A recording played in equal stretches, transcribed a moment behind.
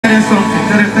them something.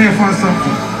 Tell your fans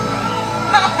something.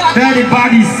 Tell the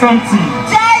body something.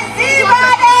 Jay-Z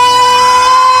body!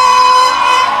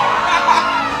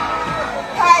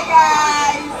 Hi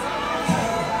guys.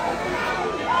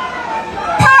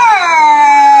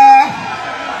 Purr!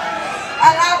 I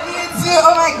love you too.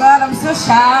 Oh my god, I'm so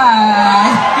shy.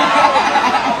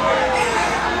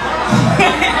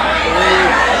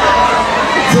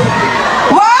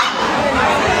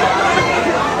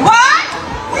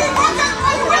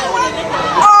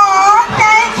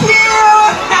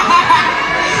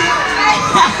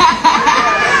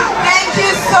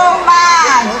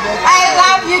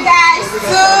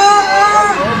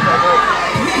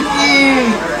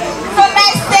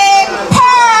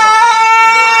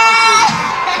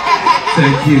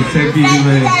 Thank you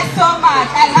guys so much.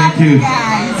 I love you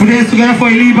guys. Put this together for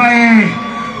Ilebaye.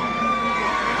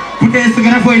 Put this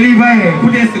together for Ilebaye.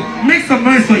 Put this. Make some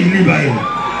noise for Ilebaye.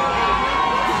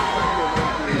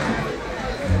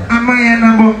 Amaya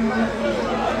number.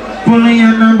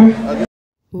 Polonia number.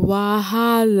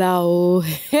 Wahala oh.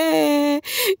 Hey,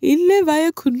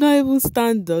 Ilebaye could not even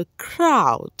stand the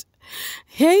crowd.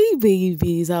 Hey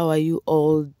babies, how are you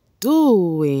all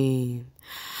doing?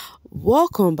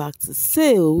 Welcome back to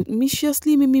Sale with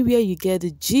Miciously Mimi, where you get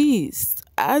the gist.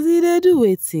 As it do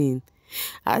waiting,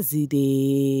 as it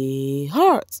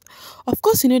hurts. Of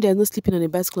course, you know there's no sleeping on a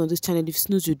bicycle on this channel. If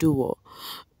snooze, you do what?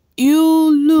 You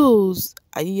lose.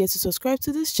 Are you yet to subscribe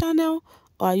to this channel,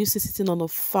 or are you still sitting on a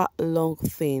fat long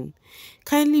thing?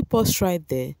 Kindly pause right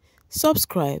there,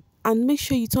 subscribe, and make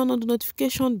sure you turn on the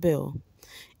notification bell.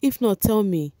 If not, tell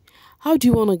me, how do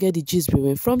you want to get the gist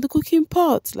brewing from the cooking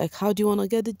pot? Like, how do you want to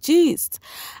get the gist?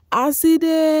 As it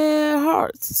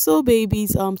hurts. So,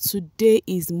 babies, today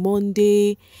is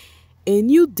Monday, a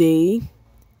new day,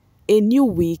 a new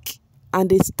week,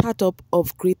 and a startup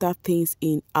of greater things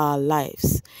in our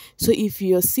lives. So, if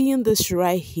you're seeing this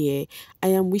right here, I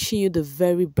am wishing you the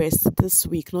very best this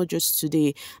week, not just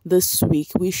today, this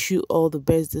week. Wish you all the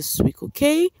best this week,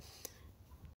 okay?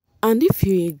 And if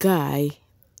you're a guy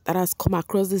that has come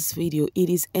across this video, it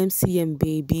is MCM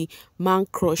baby, Man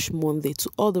Crush Monday. To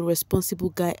all the responsible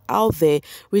guy out there,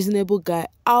 reasonable guy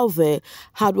out there,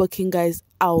 hardworking guys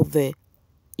out there,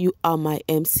 you are my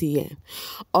MCM.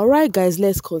 All right guys,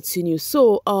 let's continue.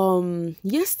 So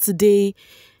yesterday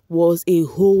was a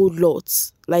whole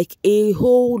lot, like a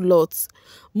whole lot.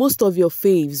 Most of your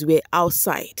faves were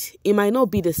outside. It might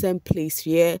not be the same place,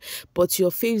 yeah, but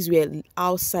your faves were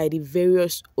outside in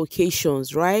various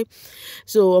occasions, right?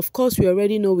 So of course we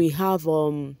already know we have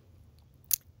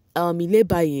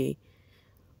Ilebaye,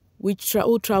 who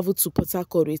traveled to Port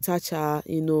Harcourt with Tacha,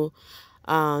 you know,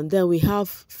 and then we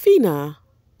have Phyna,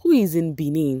 who is in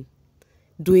Benin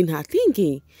doing her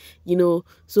thinking, you know.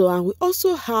 So, and we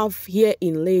also have here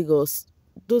in Lagos,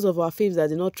 those of our faves that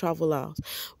did not travel out,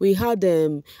 we had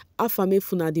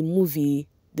Afamefuna, the movie,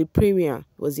 the premiere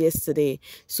was yesterday.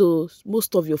 So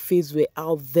most of your faves were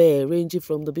out there, ranging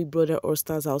from the Big Brother All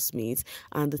Stars housemates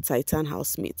and the Titan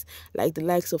housemates, like the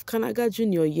likes of Kanaga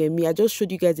Junior, Yemi. I just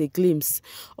showed you guys a glimpse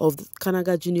of the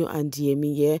Kanaga Junior and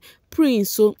Yemi, yeah, Prince.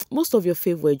 So most of your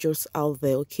faves were just out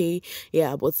there, okay,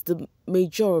 yeah. But the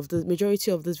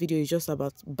majority of this video is just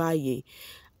about Baye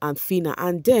and Phyna,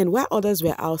 and then while others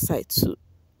were outside too,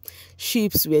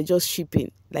 ships were just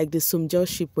shipping, like the Somgel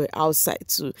ship were outside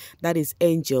too. That is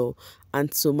Angel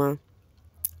and Soma.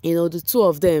 You know, the two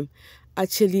of them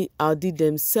actually outdid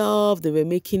themselves. They were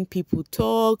making people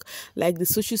talk. Like the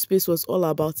social space was all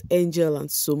about Angel and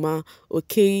Soma,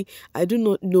 okay? I do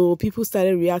not know. People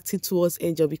started reacting towards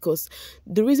Angel because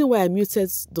the reason why I muted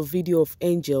the video of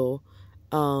Angel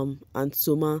and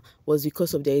Soma was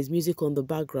because of there is music on the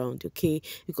background, okay?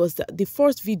 Because the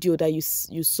first video that you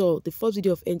saw, the first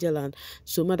video of Angel and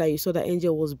Soma that you saw, that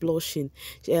Angel was blushing,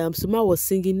 Soma was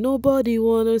singing, nobody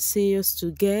wanna see us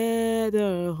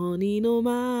together, honey, no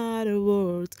matter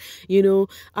what, you know.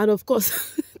 And of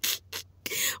course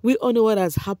we all know what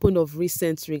has happened of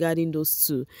recent regarding those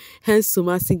two. Hence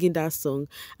Soma singing that song,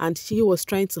 and she was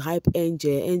trying to hype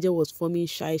Angel. Angel was forming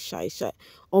shy.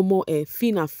 Omo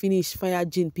Phyna finished fire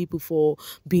gin people for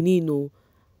Benino.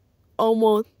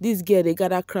 Omo, this girl, they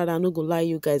gather crowd. I'm not gonna lie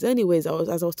you guys. Anyways,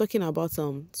 as I was talking about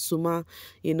Soma,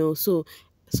 you know, so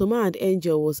Soma and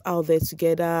Angel was out there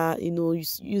together, you know,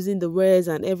 using the words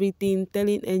and everything,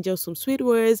 telling Angel some sweet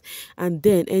words, and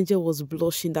then Angel was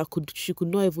blushing that she could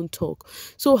not even talk.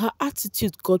 So her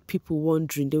attitude got people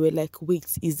wondering. They were like,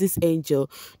 wait, is this Angel?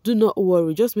 Do not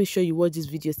worry, just make sure you watch this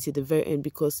video till the very end,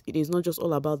 because it is not just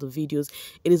all about the videos,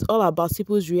 it is all about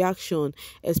people's reaction,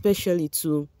 especially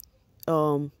to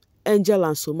Angel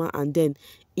and Soma, and then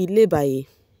Ilebaye.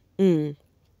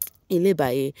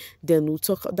 Ilebaye, then we'll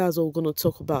talk. That's what we're gonna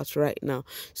talk about right now.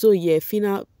 So yeah,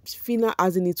 Phyna,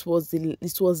 as in it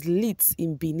was lit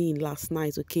in Benin last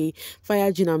night. Okay,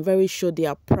 Fire Gin, I'm very sure they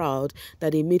are proud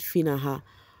that they made Phyna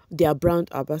their brand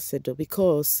ambassador,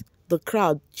 because the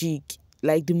crowd jig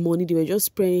like the money, they were just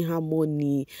spraying her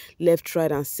money left,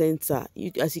 right, and center.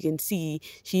 As you can see,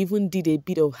 she even did a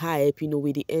bit of hype,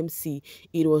 with the MC.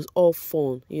 It was all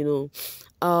fun.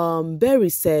 Barry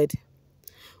said,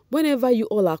 whenever you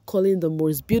all are calling the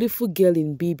most beautiful girl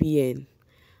in BBN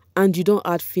and you don't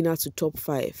add Phyna to top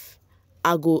 5,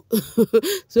 I go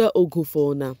so I'll go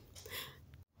for now.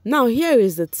 Now here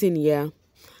is the thing, yeah.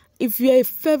 If you're a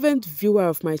fervent viewer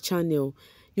of my channel,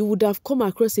 you would have come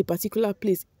across a particular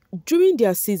place during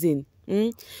their season.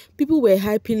 People were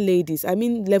hyping ladies. I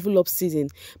mean, level up season.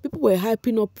 People were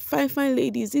hyping up fine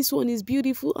ladies. This one is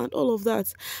beautiful and all of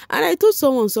that. And I told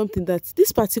someone something, that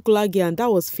this particular girl, and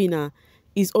that was Phyna,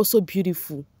 is also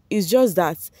beautiful. It's just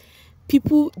that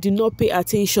people do not pay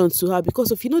attention to her,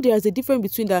 because of, there's a difference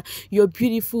between that you're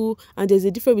beautiful and there's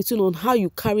a difference between on how you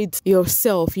carried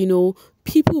yourself.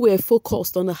 People were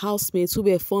focused on the housemates who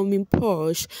were forming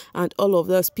posh and all of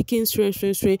that, speaking strange,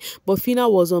 but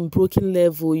Phyna was on broken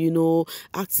level,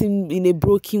 acting in a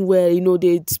broken way.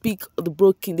 They speak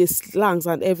the slangs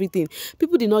and everything.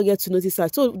 People did not get to notice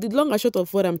that. So the long and short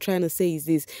of what I'm trying to say is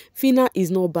this: Phyna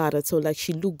is not bad at all. Like,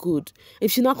 she look good.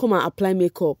 If she not come and apply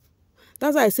makeup,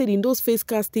 that's why I said in those face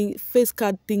card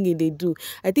thingy they do,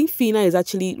 I think Phyna is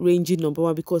actually ranging number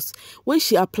 1, because when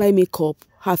she apply makeup,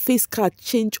 her face card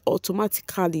change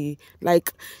automatically.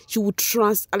 Like, she would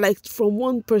like from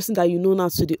one person that now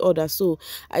to the other. So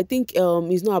I think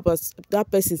it's not about that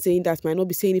person saying that, might not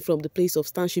be saying it from the place of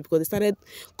stanship, because they started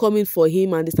coming for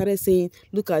him and they started saying,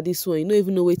 look at this one, you don't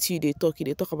even know what they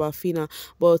talk about Phyna.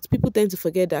 But people tend to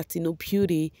forget that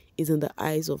beauty is in the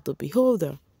eyes of the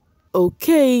beholder.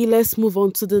 Okay, let's move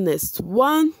on to the next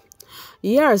one.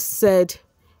 Yars said,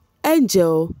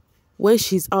 Angel when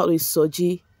she's out with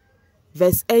Soji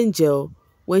versus Angel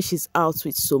when she's out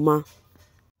with Soma.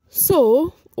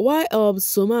 So while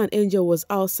Soma and Angel was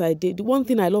outside, the one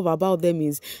thing I love about them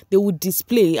is they would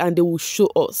display and they will show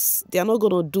us. They are not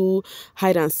gonna do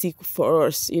hide and seek for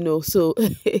us, So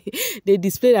they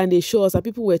displayed and they show us. And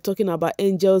people were talking about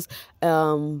Angel's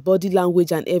body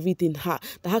language and everything. How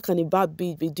can a bad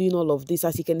bitch be doing all of this?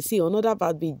 As you can see, another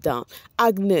bad bitch down.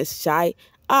 Agnes shy.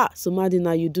 Soma,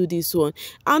 now you do this one.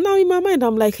 And now in my mind,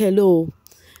 I'm like, hello.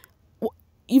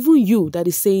 Even you that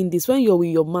is saying this, when you're with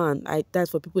your man,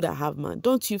 that's for people that have man,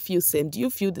 don't you feel same? Do you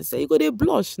feel the same? You go, they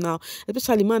blush now,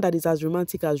 especially man that is as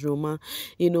romantic as Roma.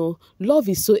 Love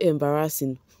is so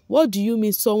embarrassing. What do you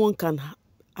mean someone can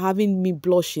having me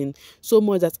blushing so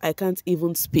much that I can't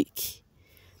even speak?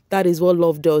 That is what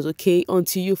love does, okay?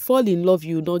 Until you fall in love,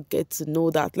 you not get to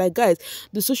know that. Like, guys,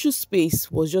 the social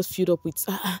space was just filled up with,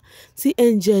 see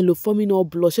Angel forming all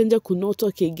blush. Angel could not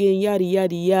talk again, yada,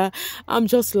 yada, yada. I'm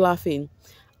just laughing.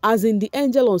 As in, the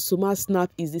Angel on Soma's snap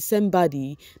is the same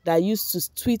body that used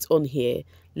to tweet on here,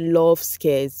 love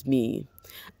scares me.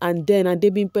 And then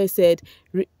Adebimpe said,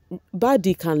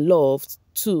 body can love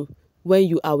too when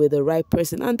you are with the right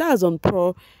person. And that's on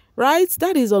pro, right?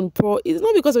 That is on pro. It's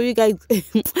not because of you guys.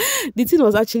 The thing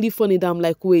was actually funny that I'm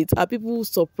like, wait, are people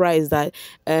surprised that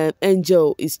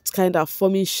Angel is kind of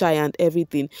forming shy and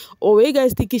everything? Or were you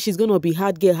guys thinking she's going to be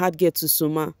hard girl to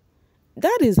Soma?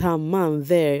 That is her man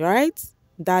there, right?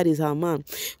 That is her man.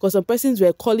 Because some persons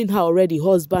were calling her already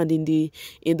husband in the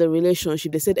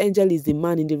relationship. They said Angel is the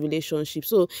man in the relationship.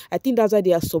 So I think that's why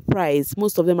they are surprised.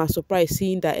 Most of them are surprised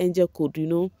seeing that Angel could,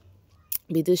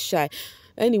 be this shy.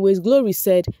 Anyways, Glory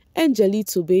said,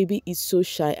 Angelito baby is so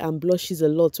shy and blushes a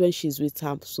lot when she's with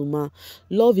her Soma.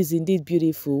 Love is indeed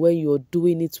beautiful when you're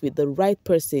doing it with the right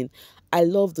person. I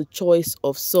love the choice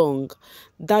of song.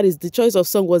 That is, the choice of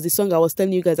song was the song I was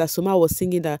telling you guys that Soma was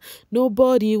singing, that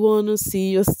nobody wanna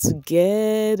see us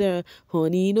together,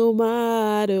 honey, no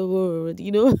matter what,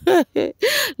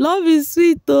 Love is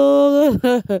sweet though.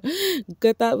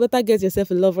 Better get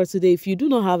yourself a lover today. If you do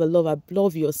not have a lover,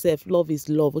 love yourself. Love is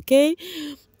love, okay?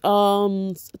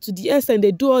 To the extent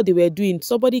they do all they were doing,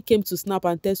 somebody came to snap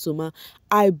and tell Soma,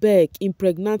 I beg,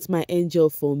 impregnate my Angel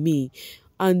for me.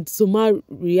 And Soma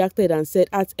reacted and said,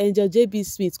 at Angel JB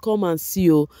Smith, come and see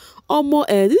you.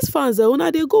 These fans,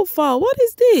 they go far. What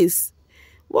is this?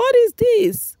 What is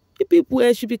this?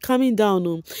 People should be coming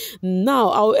down. Now,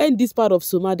 I'll end this part of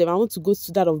Soma. Then I want to go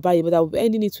to that of Baye, but I'll be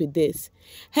ending it with this.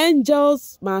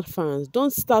 Angel's mad fans,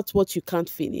 don't start what you can't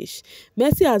finish.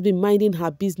 Mercy has been minding her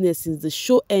business since the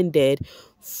show ended.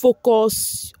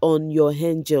 Focus on your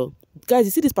Angel. Guys,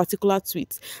 you see this particular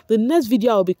tweet. The next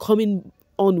video I'll be coming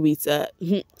on with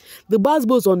the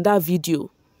buzzwords on that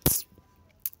video.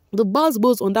 The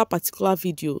buzzwords on that particular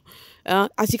video.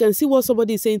 As you can see what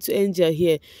somebody is saying to Angel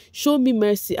here. Show me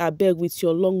mercy, I beg, with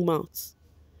your long mouth.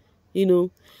 You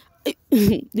know,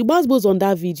 the buzzwords on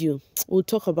that video. We'll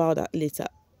talk about that later.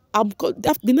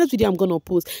 The next video I'm gonna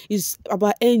post is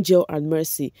about Angel and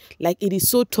Mercy. Like, it is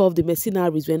so tough. The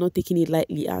mercenaries were not taking it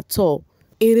lightly at all.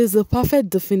 It is the perfect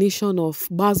definition of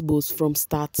buzzwords from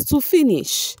start to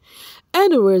finish.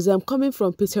 Anyways, I'm coming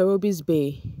from Peter Obi's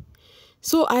Baye.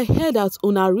 So I heard that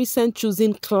Una recent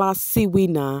choosing classy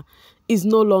winner is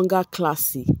no longer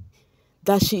classy.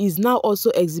 That she is now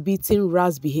also exhibiting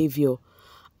rash behavior.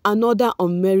 Another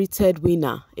unmerited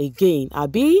winner again.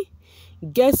 Abi?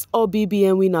 Guess all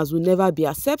BBN winners will never be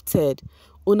accepted.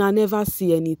 Una never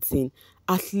see anything.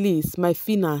 At least my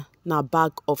Phyna na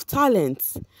bag of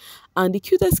talent. And the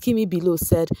cutest Kimi below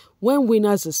said, when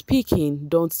winners are speaking,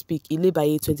 don't speak.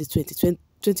 Ilebaye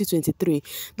 2023.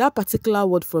 That particular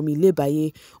word from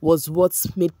Ilebaye was what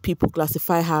made people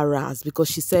classify her as, because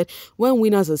she said, when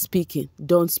winners are speaking,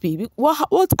 don't speak.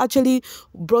 What actually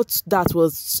brought that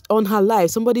was on her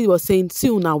live. Somebody was saying, see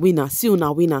una winner, see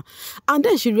una winner. And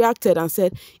then she reacted and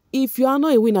said, if you are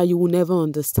not a winner, you will never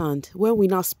understand. When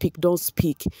winners speak, don't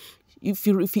speak. If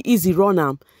you easy, run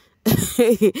am.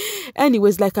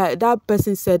 Anyways, like that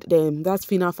person said, that's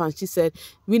Phyna fan, she said,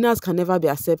 winners can never be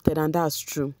accepted, and that's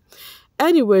true.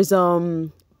 Anyways,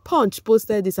 Punch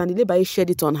posted this and Ilebaye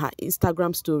shared it on her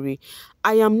Instagram story.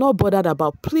 I am not bothered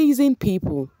about pleasing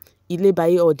people.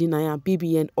 Ilebaye or Dinaya,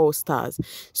 BBN All Stars.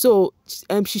 So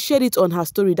she shared it on her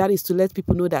story. That is to let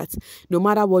people know that no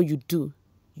matter what you do,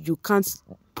 you can't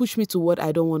push me to what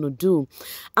I don't want to do.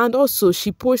 And also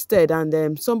she posted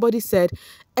and somebody said,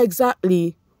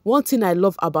 exactly, one thing I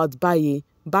love about Baye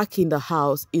back in the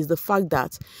house is the fact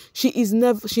that she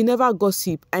never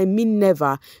gossip. I mean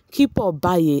never. Keep up,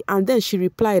 Baye. And then she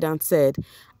replied and said,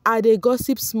 I dey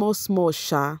gossip small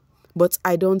sha, but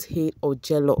I don't hate or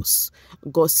jealous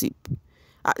gossip.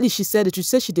 At least she said it. She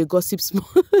said she dey gossip small.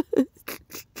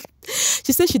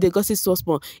 She said she dey gossip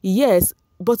small. Yes,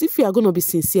 but if you are going to be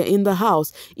sincere in the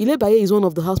house, Ilebaye is one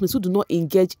of the housemates who do not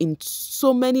engage in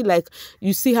so many, like,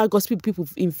 you see her gossiping people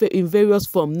in various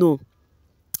forms.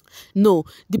 No,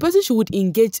 the person she would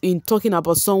engage in talking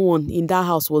about someone in that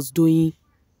house was doyin.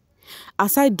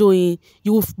 Aside doyin,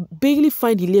 you will barely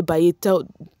find Ilebaye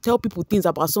tell people things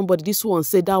about somebody. This one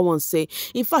say, that one say.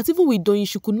 In fact, even with doyin,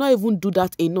 she could not even do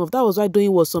that enough. That was why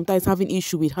doyin was sometimes having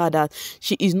issue with her, that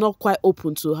she is not quite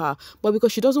open to her. But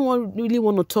because she doesn't really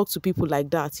want to talk to people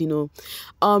like that, you know.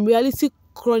 Reality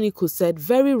Chronicle said,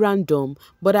 very random,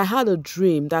 but I had a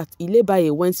dream that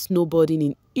Ilebaye went snowboarding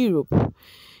in Europe.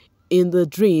 In the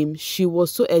dream, she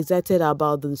was so excited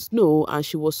about the snow and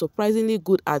she was surprisingly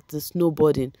good at the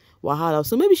snowboarding. Wahala.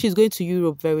 So maybe she's going to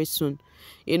Europe very soon,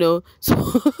 you know. So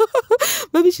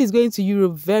maybe she's going to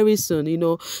Europe very soon, you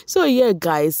know. So yeah,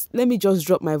 guys, let me just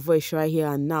drop my voice right here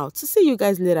and now to see you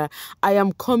guys later. I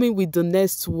am coming with the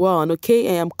next one,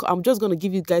 okay? I'm just gonna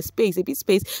give you guys a bit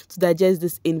space to digest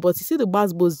this in. But you see the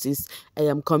buzzwords this, I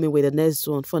am coming with the next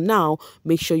one. For now,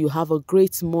 make sure you have a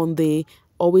great Monday.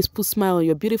 Always put a smile on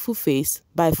your beautiful face.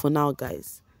 Bye for now,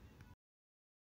 guys.